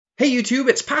Hey YouTube,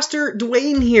 it's Pastor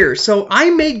Dwayne here. So I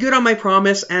made good on my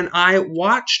promise and I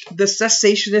watched the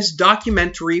Cessationist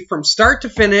documentary from start to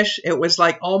finish. It was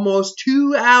like almost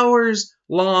 2 hours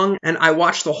long and I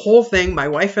watched the whole thing. My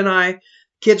wife and I,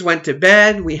 kids went to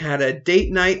bed. We had a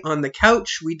date night on the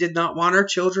couch. We did not want our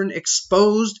children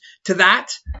exposed to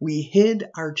that. We hid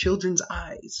our children's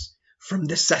eyes from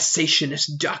the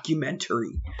Cessationist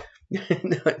documentary.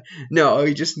 No,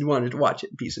 we just wanted to watch it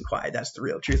in peace and quiet. That's the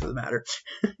real truth of the matter.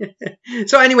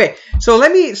 So anyway, so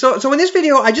in this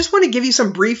video, I just want to give you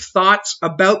some brief thoughts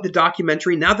about the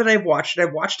documentary. Now that I've watched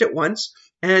it once.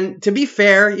 And to be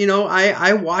fair, you know,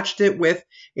 I watched it with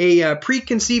a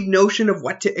preconceived notion of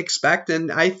what to expect.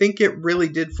 And I think it really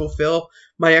did fulfill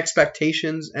my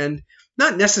expectations, and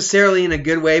not necessarily in a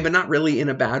good way, but not really in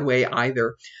a bad way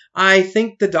either. I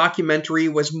think the documentary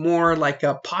was more like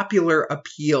a popular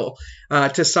appeal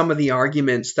to some of the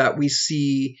arguments that we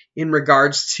see in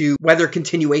regards to whether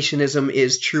continuationism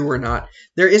is true or not.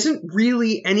 There isn't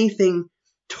really anything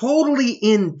totally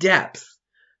in depth.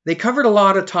 They covered a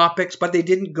lot of topics, but they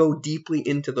didn't go deeply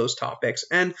into those topics.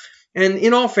 And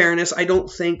in all fairness, I don't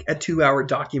think a 2-hour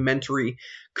documentary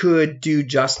could do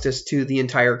justice to the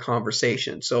entire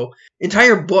conversation. So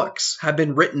entire books have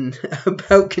been written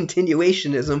about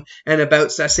continuationism and about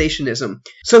cessationism.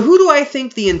 So who do I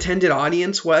think the intended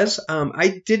audience was?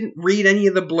 I didn't read any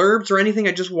of the blurbs or anything.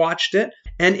 I just watched it.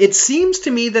 And it seems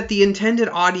to me that the intended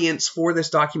audience for this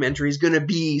documentary is going to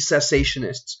be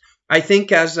cessationists. I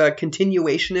think as a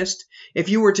continuationist, if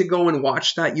you were to go and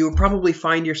watch that, you would probably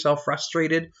find yourself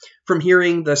frustrated from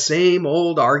hearing the same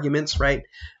old arguments, right,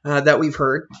 that we've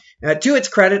heard. To its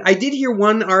credit, I did hear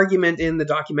one argument in the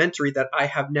documentary that I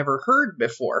have never heard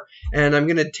before, and I'm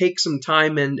going to take some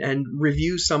time and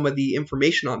review some of the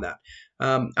information on that.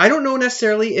 I don't know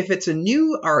necessarily if it's a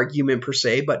new argument per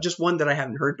se, but just one that I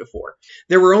haven't heard before.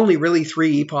 There were only really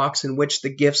 3 epochs in which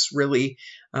the gifts really,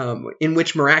 in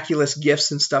which miraculous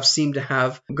gifts and stuff seem to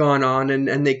have gone on.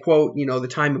 And they quote, you know, the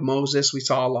time of Moses, we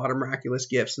saw a lot of miraculous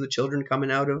gifts, and the children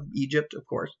coming out of Egypt, of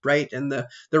course, right? And the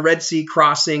Red Sea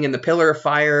crossing, and the pillar of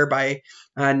fire by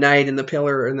night, and the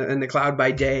pillar and the cloud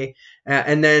by day.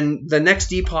 And then the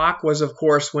next epoch was, of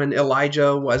course, when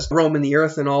Elijah was roaming the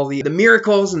earth and all the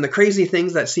miracles and the crazy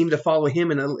things that seemed to follow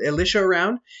him and Elisha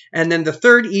around. And then the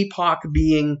third epoch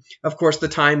being, of course, the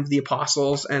time of the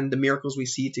apostles and the miracles we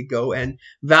see to go and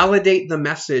validate the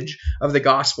message of the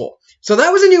gospel. So that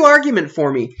was a new argument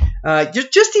for me.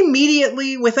 Just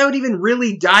immediately, without even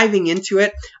really diving into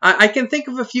it, I can think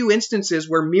of a few instances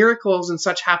where miracles and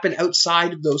such happen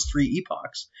outside of those 3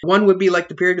 epochs. One would be like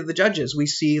the period of the Judges. We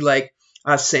see like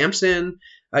Samson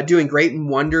doing great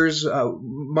wonders,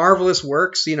 marvelous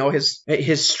works, you know,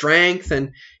 his strength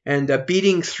and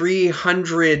beating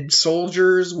 300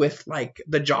 soldiers with like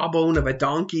the jawbone of a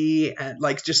donkey, and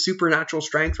like just supernatural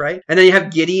strength, right? And then you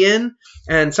have Gideon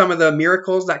and some of the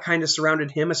miracles that kind of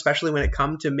surrounded him, especially when it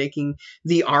come to making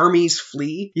the armies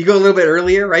flee. You go a little bit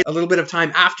earlier, right? A little bit of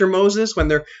time after Moses, when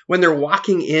they're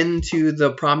walking into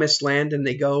the promised land, and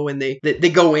they go and they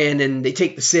go in and they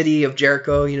take the city of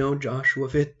Jericho. You know, Joshua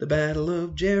fit the battle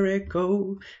of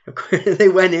Jericho. They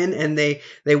went in and they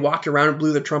walked around and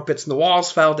blew the trumpets, and the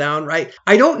walls fell down, right?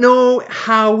 I don't know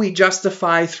how we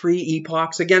justify 3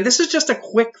 epochs. Again, this is just a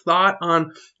quick thought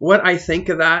on what I think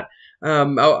of that.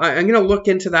 I'm going to look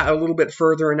into that a little bit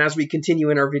further, and as we continue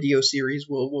in our video series,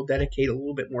 we'll dedicate a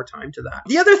little bit more time to that.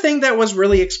 The other thing that was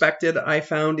really expected, I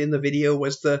found in the video,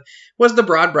 was the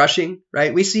broad brushing,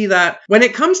 right? We see that when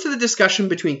it comes to the discussion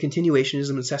between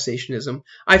continuationism and cessationism,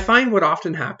 I find what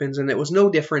often happens, and it was no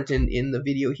different in the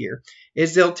video here,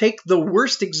 is they'll take the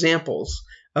worst examples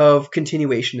of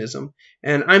continuationism,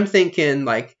 and I'm thinking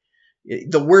like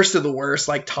the worst of the worst,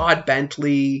 like Todd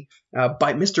Bentley,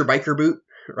 by Mr. Biker Boot.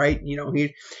 Right, you know,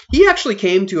 he actually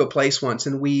came to a place once,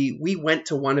 and we went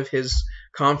to one of his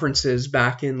conferences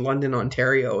back in London,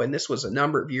 Ontario, and this was a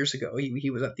number of years ago. He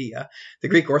was at the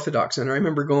Greek Orthodox Center. I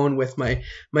remember going with my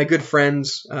good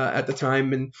friends at the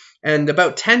time, and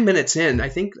about 10 minutes in, I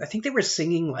think they were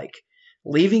singing like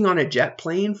 "Leaving on a Jet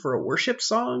Plane" for a worship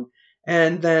song,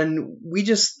 and then we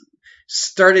just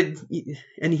started,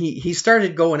 and he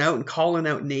started going out and calling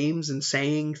out names and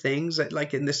saying things that,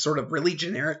 like, in this really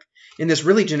generic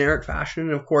fashion.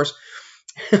 And of course,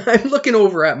 I'm looking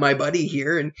over at my buddy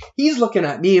here, and he's looking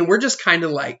at me, and we're just kind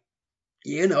of like,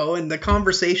 you know, and the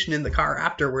conversation in the car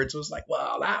afterwards was like,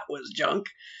 well, that was junk.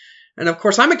 And of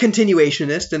course, I'm a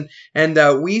continuationist,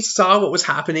 and we saw what was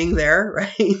happening there,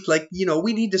 right? Like, you know,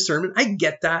 we need discernment. I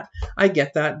get that.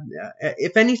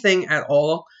 If anything at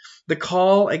all, the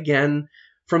call, again,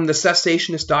 from the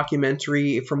Cessationist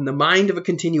documentary, from the mind of a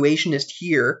continuationist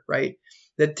here, right?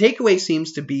 the takeaway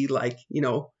seems to be like,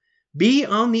 be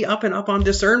on the up and up on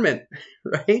discernment,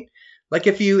 right? Like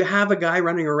if you have a guy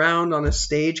running around on a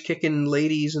stage kicking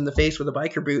ladies in the face with a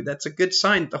biker boot, that's a good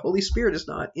sign the Holy Spirit is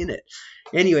not in it.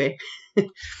 Anyway,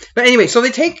 so they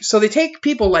take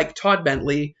people like Todd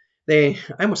Bentley. I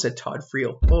almost said Todd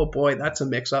Friel. Oh boy, that's a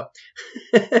mix-up.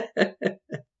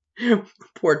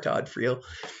 Poor Todd Friel.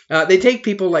 They take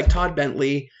people like Todd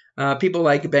Bentley, people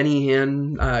like Benny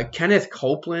Hinn, Kenneth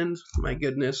Copeland, my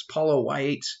goodness, Paula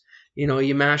White.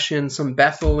 You mash in some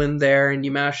Bethel in there, and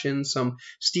you mash in some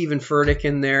Stephen Furtick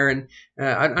in there, and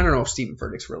I don't know if Stephen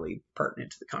Furtick's really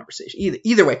pertinent to the conversation.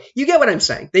 Either way, you get what I'm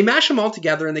saying. They mash them all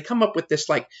together, and they come up with this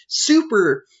like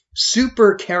super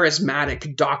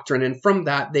charismatic doctrine, and from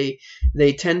that they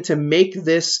tend to make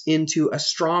this into a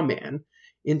straw man,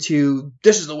 into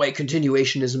this is the way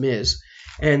continuationism is,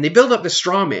 and they build up the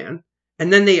straw man,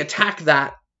 and then they attack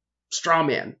that straw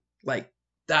man like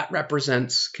that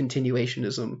represents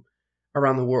continuationism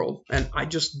around the world. And I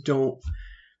just don't,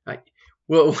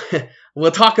 we'll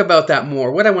talk about that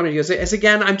more. What I want to do is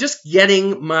again, I'm just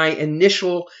getting my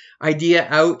initial idea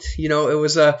out. It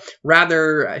was a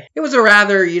rather,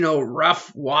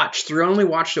 rough watch through. I only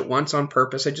watched it once on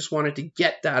purpose. I just wanted to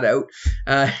get that out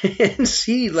and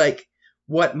see like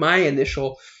what my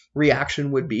initial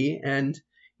reaction would be. And,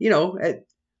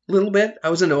 a little bit.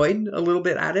 I was annoyed a little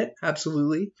bit at it.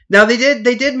 Absolutely. Now they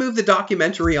did move the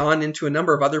documentary on into a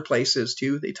number of other places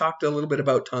too. They talked a little bit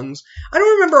about tongues. I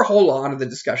don't remember a whole lot of the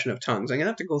discussion of tongues. I'm going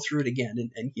to have to go through it again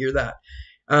and hear that.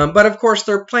 But of course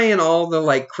they're playing all the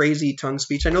like crazy tongue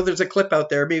speech. I know there's a clip out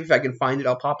there. Maybe if I can find it,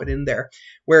 I'll pop it in there,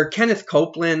 where Kenneth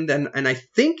Copeland and I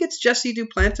think it's Jesse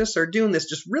Duplantis are doing this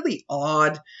just really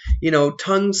odd,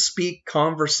 tongue speak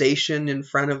conversation in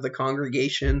front of the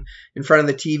congregation, in front of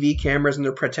the TV cameras, and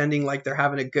they're pretending like they're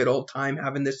having a good old time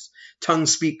having this tongue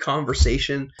speak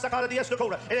conversation. That's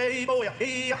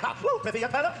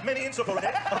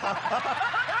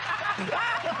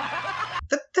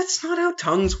not how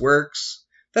tongues works.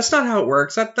 That's not how it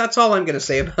works. That's all I'm going to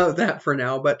say about that for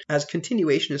now. But as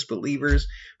continuationist believers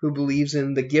who believes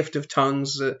in the gift of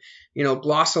tongues,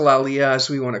 glossolalia, as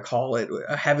we want to call it,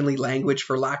 a heavenly language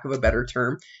for lack of a better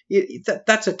term,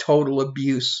 that's a total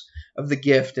abuse of the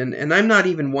gift. And I'm not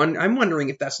even I'm wondering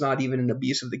if that's not even an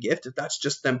abuse of the gift, if that's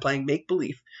just them playing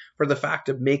make-believe for the fact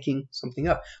of making something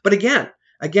up. But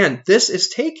again, this is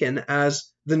taken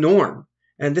as the norm.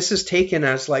 And this is taken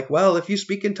as like, well, if you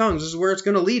speak in tongues, this is where it's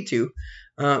going to lead to.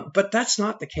 But that's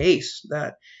not the case.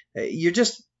 That you're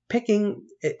just picking,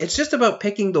 it's just about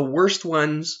picking the worst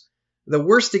ones, the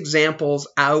worst examples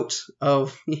out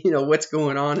of, what's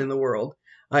going on in the world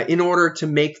in order to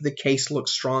make the case look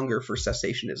stronger for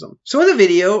cessationism. So in the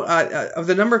video of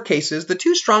the number of cases, the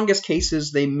two strongest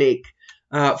cases they make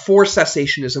for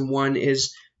cessationism, one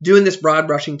is doing this broad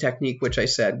brushing technique, which I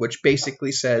said, which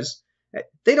basically says,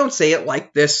 they don't say it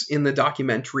like this in the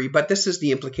documentary, but this is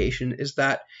the implication, is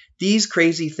that these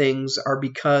crazy things are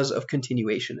because of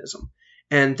continuationism.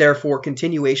 And therefore,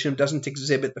 continuation doesn't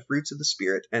exhibit the fruits of the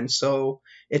Spirit. And so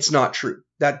it's not true.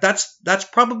 That's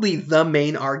probably the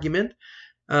main argument.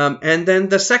 And then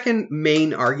the second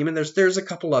main argument, there's a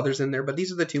couple others in there, but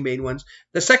these are the two main ones.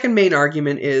 The second main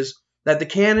argument is that the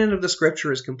canon of the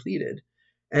Scripture is completed.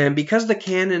 And because the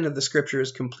canon of the Scripture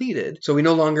is completed, so we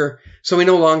no longer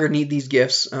need these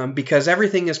gifts because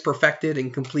everything is perfected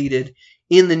and completed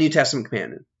in the New Testament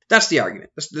canon. That's the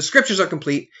argument. The Scriptures are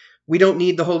complete. We don't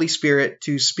need the Holy Spirit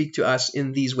to speak to us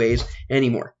in these ways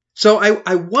anymore. So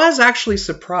I was actually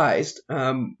surprised.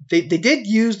 They did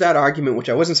use that argument, which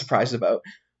I wasn't surprised about.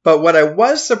 But what I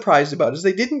was surprised about is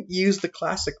they didn't use the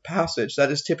classic passage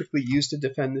that is typically used to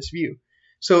defend this view.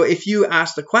 So if you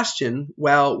ask the question,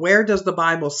 well, where does the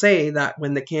Bible say that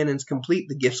when the canon's complete,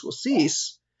 the gifts will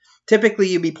cease? Typically,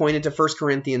 you'd be pointed to 1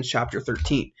 Corinthians chapter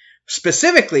 13,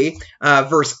 specifically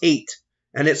verse 8.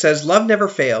 And it says, love never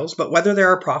fails, but whether there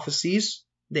are prophecies,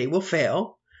 they will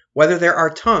fail. Whether there are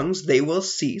tongues, they will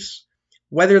cease.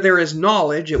 Whether there is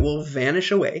knowledge, it will vanish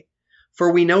away.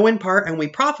 For we know in part and we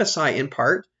prophesy in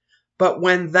part. But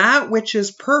when that which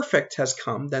is perfect has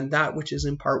come, then that which is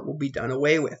in part will be done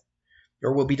away with.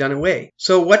 Or will be done away.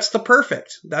 So what's the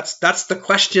perfect? That's the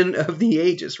question of the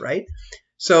ages, right?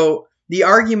 So the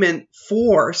argument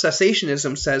for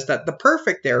cessationism says that the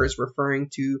perfect there is referring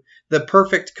to the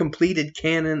perfect completed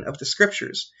canon of the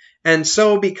Scriptures. And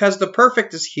so because the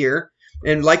perfect is here,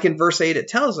 and like in verse 8 it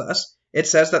tells us, it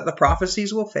says that the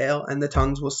prophecies will fail and the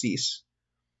tongues will cease.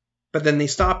 But then they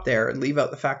stop there and leave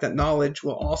out the fact that knowledge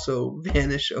will also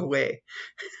vanish away,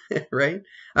 right?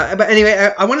 But anyway,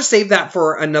 I want to save that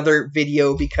for another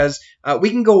video because we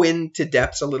can go into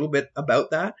depths a little bit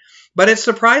about that. But it's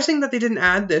surprising that they didn't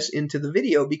add this into the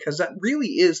video because that really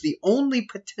is the only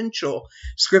potential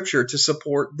scripture to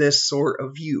support this sort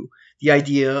of view. The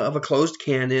idea of a closed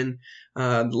canon,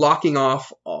 locking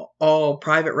off all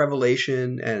private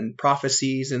revelation and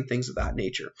prophecies and things of that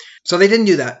nature. So they didn't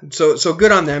do that. So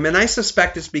good on them. And I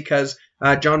suspect it's because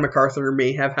John MacArthur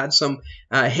may have had some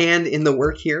hand in the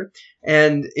work here.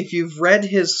 And if you've read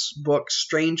his book,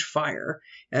 Strange Fire,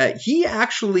 he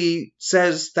actually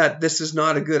says that this is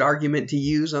not a good argument to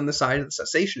use on the side of the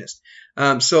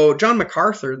cessationist. So John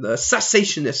MacArthur, the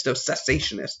cessationist of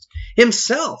cessationists,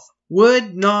 himself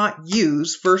would not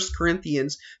use 1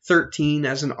 Corinthians 13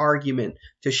 as an argument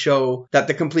to show that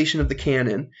the completion of the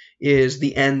canon is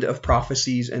the end of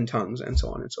prophecies and tongues and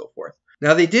so on and so forth.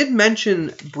 Now, they did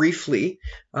mention briefly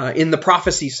in the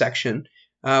prophecy section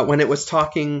when it was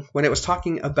talking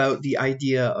about the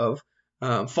idea of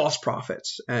false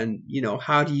prophets and,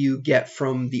 how do you get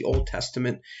from the Old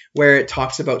Testament where it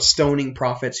talks about stoning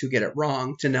prophets who get it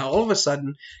wrong to now all of a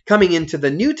sudden coming into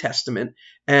the New Testament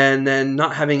and then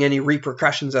not having any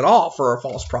repercussions at all for a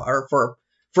false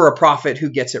for a prophet who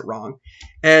gets it wrong.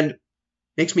 And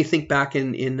makes me think back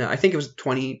in I think it was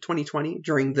 2020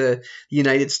 during the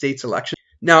United States election.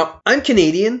 Now, I'm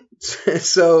Canadian,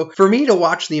 so for me to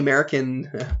watch the American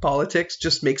politics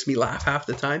just makes me laugh half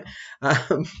the time.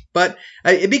 But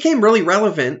it became really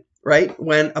relevant, right,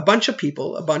 when a bunch of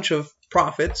people, a bunch of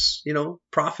prophets,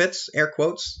 prophets, air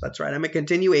quotes, that's right, I'm a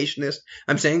continuationist.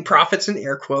 I'm saying prophets in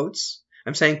air quotes.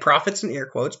 I'm saying prophets in air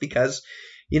quotes because,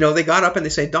 they got up and they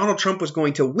said Donald Trump was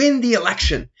going to win the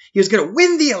election. He was going to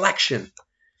win the election.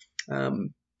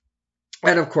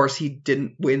 And of course, he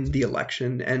didn't win the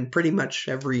election, and pretty much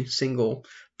every single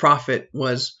prophet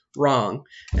was wrong.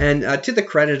 And to the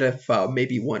credit of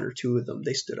maybe one or two of them,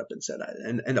 they stood up and said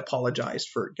and apologized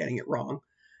for getting it wrong.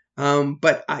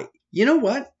 But you know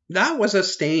what? That was a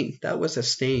stain. That was a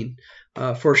stain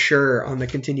for sure on the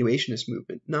continuationist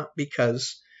movement. Not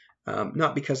because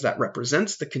that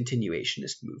represents the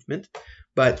continuationist movement,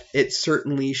 but it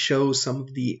certainly shows some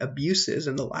of the abuses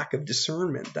and the lack of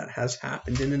discernment that has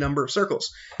happened in a number of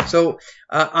circles. So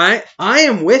I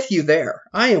am with you there.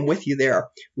 I am with you there.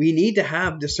 We need to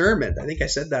have discernment. I think I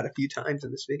said that a few times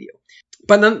in this video.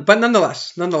 But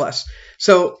nonetheless.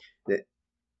 So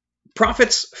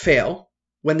prophets fail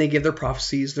when they give their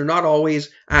prophecies. They're not always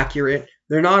accurate.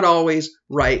 They're not always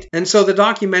right. And so the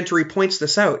documentary points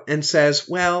this out and says,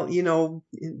 well,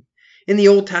 in the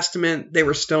Old Testament, they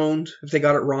were stoned if they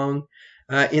got it wrong.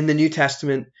 In the New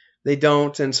Testament, they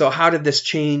don't. And so how did this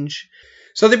change?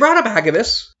 So they brought up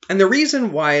Agabus. And the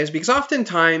reason why is because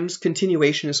oftentimes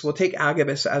continuationists will take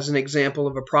Agabus as an example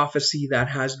of a prophecy that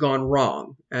has gone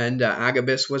wrong. And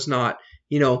Agabus was not,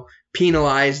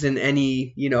 penalized in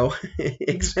any,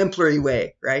 exemplary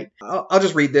way, right? I'll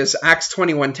just read this. Acts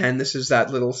 21:10. This is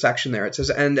that little section there. It says,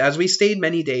 "And as we stayed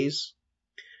many days,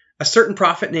 a certain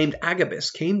prophet named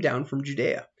Agabus came down from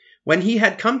Judea. When he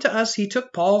had come to us, he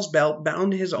took Paul's belt,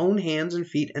 bound his own hands and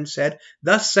feet, and said,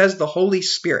 'Thus says the Holy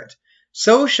Spirit,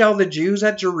 so shall the Jews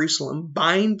at Jerusalem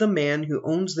bind the man who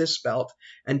owns this belt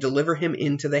and deliver him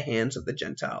into the hands of the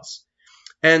Gentiles.'"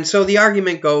 And so the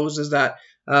argument goes is that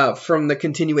from the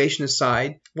continuationist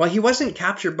side, well, he wasn't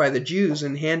captured by the Jews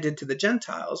and handed to the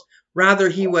Gentiles. Rather,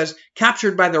 he was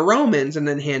captured by the Romans and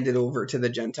then handed over to the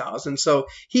Gentiles. And so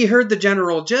he heard the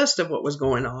general gist of what was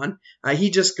going on. He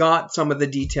just got some of the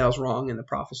details wrong in the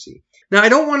prophecy. Now, I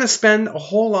don't want to spend a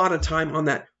whole lot of time on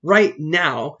that right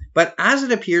now, but as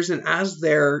it appears and as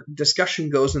their discussion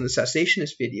goes in the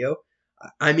cessationist video,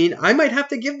 I might have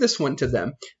to give this one to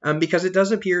them because it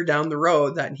does appear down the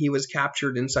road that he was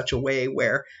captured in such a way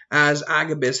where, as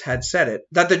Agabus had said it,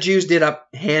 that the Jews did up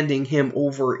handing him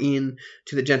over in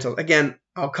to the Gentiles. Again,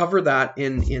 I'll cover that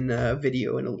in a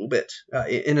video in a little bit,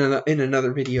 in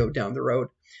another video down the road.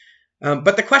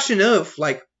 But the question of,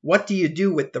 what do you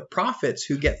do with the prophets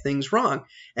who get things wrong?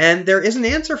 And there is an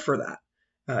answer for that.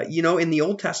 In the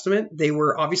Old Testament, they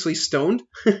were obviously stoned,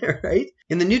 right?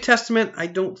 In the New Testament, I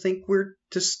don't think we're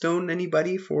to stone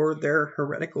anybody for their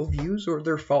heretical views or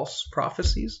their false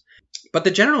prophecies. But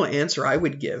the general answer I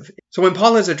would give, so when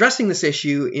Paul is addressing this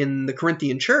issue in the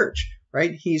Corinthian church,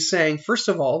 right, he's saying, first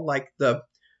of all, the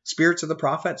spirits of the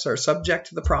prophets are subject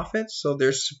to the prophets, so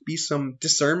there's be some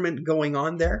discernment going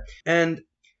on there. And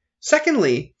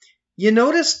secondly, you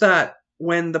notice that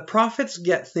when the prophets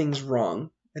get things wrong,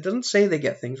 it doesn't say they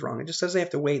get things wrong. It just says they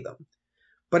have to weigh them.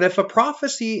 But if a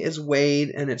prophecy is weighed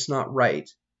and it's not right,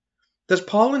 Does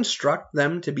Paul instruct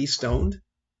them to be stoned?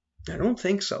 I don't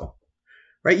think so.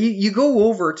 Right? You go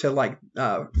over to like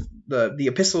the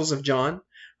epistles of John,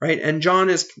 right? And John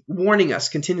is warning us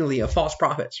continually of false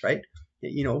prophets, right?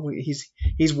 You know,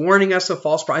 he's warning us of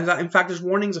false prophets. In fact, there's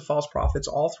warnings of false prophets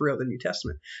all throughout the New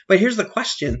Testament. But here's the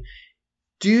question.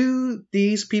 Do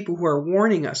these people who are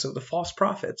warning us of the false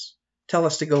prophets tell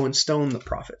us to go and stone the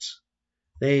prophets?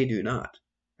 They do not,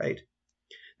 right?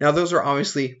 Now, those are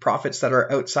obviously prophets that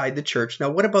are outside the church.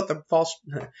 Now, what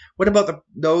about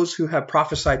those who have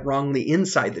prophesied wrongly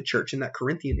inside the church in that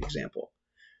Corinthian example,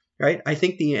 right? I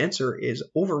think the answer is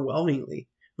overwhelmingly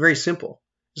very simple,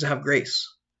 is to have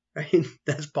grace, right?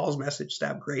 That's Paul's message, to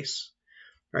have grace,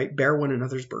 right? Bear one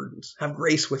another's burdens, have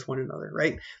grace with one another,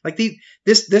 right? Like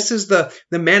this is the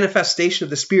manifestation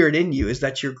of the Spirit in you, is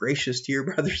that you're gracious to your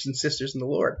brothers and sisters in the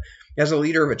Lord. As a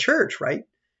leader of a church, right?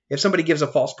 If somebody gives a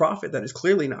false prophet that is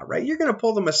clearly not right, you're going to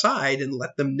pull them aside and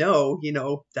let them know, you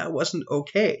know, that wasn't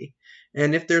okay.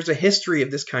 And if there's a history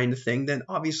of this kind of thing, then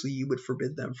obviously you would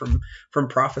forbid them from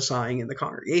prophesying in the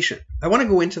congregation. I want to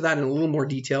go into that in a little more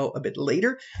detail a bit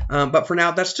later. But for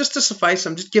now, that's just to suffice.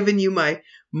 I'm just giving you my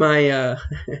my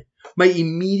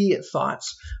immediate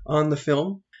thoughts on the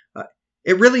film.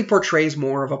 It really portrays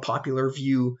more of a popular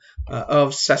view of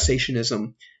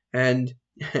cessationism. And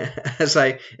as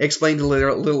I explained a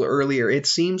little earlier, it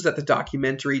seems that the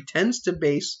documentary tends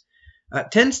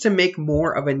to make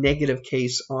more of a negative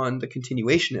case on the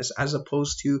continuationists as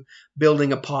opposed to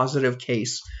building a positive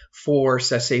case for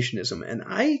cessationism.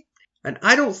 And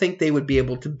I don't think they would be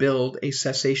able to build a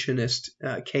cessationist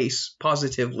case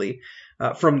positively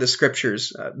from the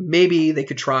scriptures. Maybe they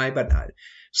could try, but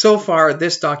so far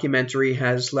this documentary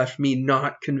has left me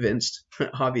not convinced,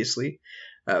 obviously.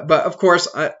 But of course,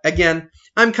 again,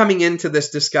 I'm coming into this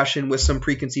discussion with some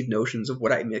preconceived notions of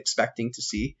what I'm expecting to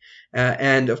see.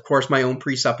 And of course, my own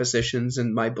presuppositions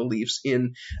and my beliefs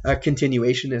in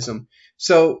continuationism.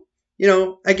 So, you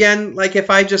know, again, like if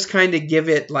I just kind of give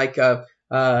it like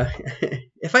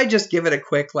if I just give it a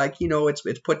quick, like, you know, it's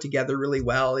put together really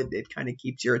well. It kind of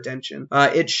keeps your attention.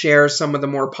 It shares some of the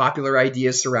more popular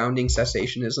ideas surrounding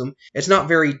cessationism. It's not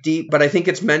very deep, but I think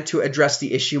it's meant to address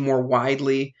the issue more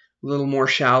widely. A little more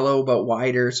shallow, but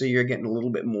wider, so you're getting a little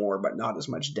bit more, but not as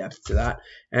much depth to that.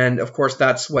 And of course,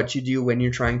 that's what you do when you're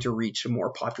trying to reach a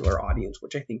more popular audience,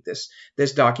 which I think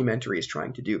this documentary is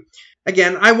trying to do.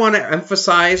 Again, I want to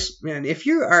emphasize, man, if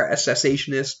you are a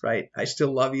cessationist, right, I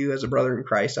still love you as a brother in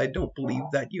Christ. I don't believe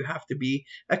that you have to be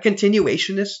a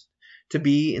continuationist to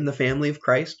be in the family of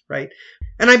Christ, right?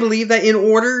 And I believe that in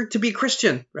order to be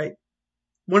Christian, right,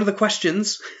 one of the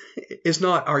questions is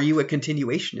not, are you a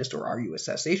continuationist or are you a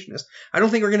cessationist? I don't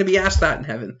think we're going to be asked that in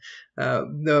heaven.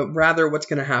 Rather, what's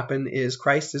going to happen is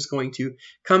Christ is going to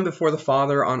come before the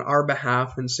Father on our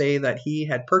behalf and say that he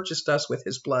had purchased us with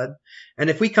his blood. And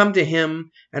if we come to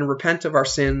him and repent of our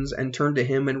sins and turn to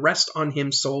him and rest on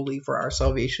him solely for our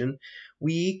salvation,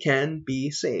 we can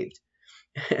be saved.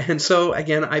 And so,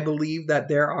 again, I believe that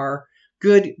there are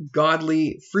good,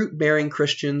 godly, fruit-bearing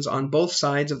Christians on both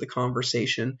sides of the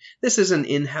conversation. This is an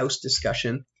in-house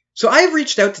discussion. So I have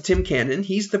reached out to Tim Cannon.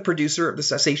 He's the producer of the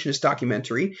Cessationist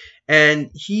documentary,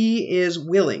 and he is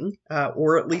willing,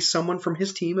 or at least someone from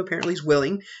his team apparently is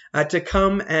willing, to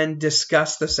come and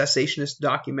discuss the Cessationist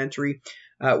documentary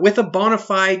with a bona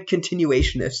fide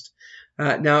continuationist.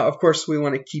 Now, of course, we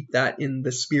want to keep that in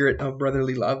the spirit of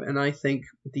brotherly love, and I think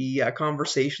the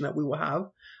conversation that we will have,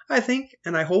 I think,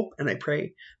 and I hope, and I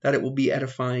pray that it will be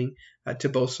edifying to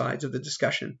both sides of the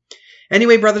discussion.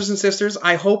 Anyway, brothers and sisters,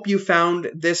 I hope you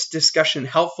found this discussion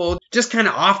helpful. Just kind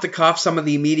of off the cuff, some of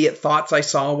the immediate thoughts I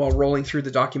saw while rolling through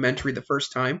the documentary the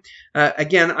first time.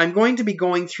 Again, I'm going to be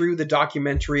going through the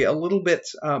documentary a little bit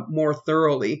more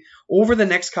thoroughly over the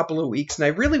next couple of weeks, and I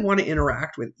really want to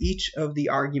interact with each of the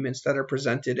arguments that are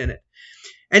presented in it.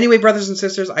 Anyway, brothers and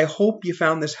sisters, I hope you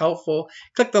found this helpful.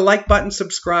 Click the like button,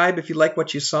 subscribe if you like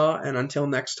what you saw, and until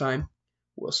next time,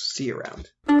 we'll see you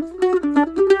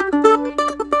around.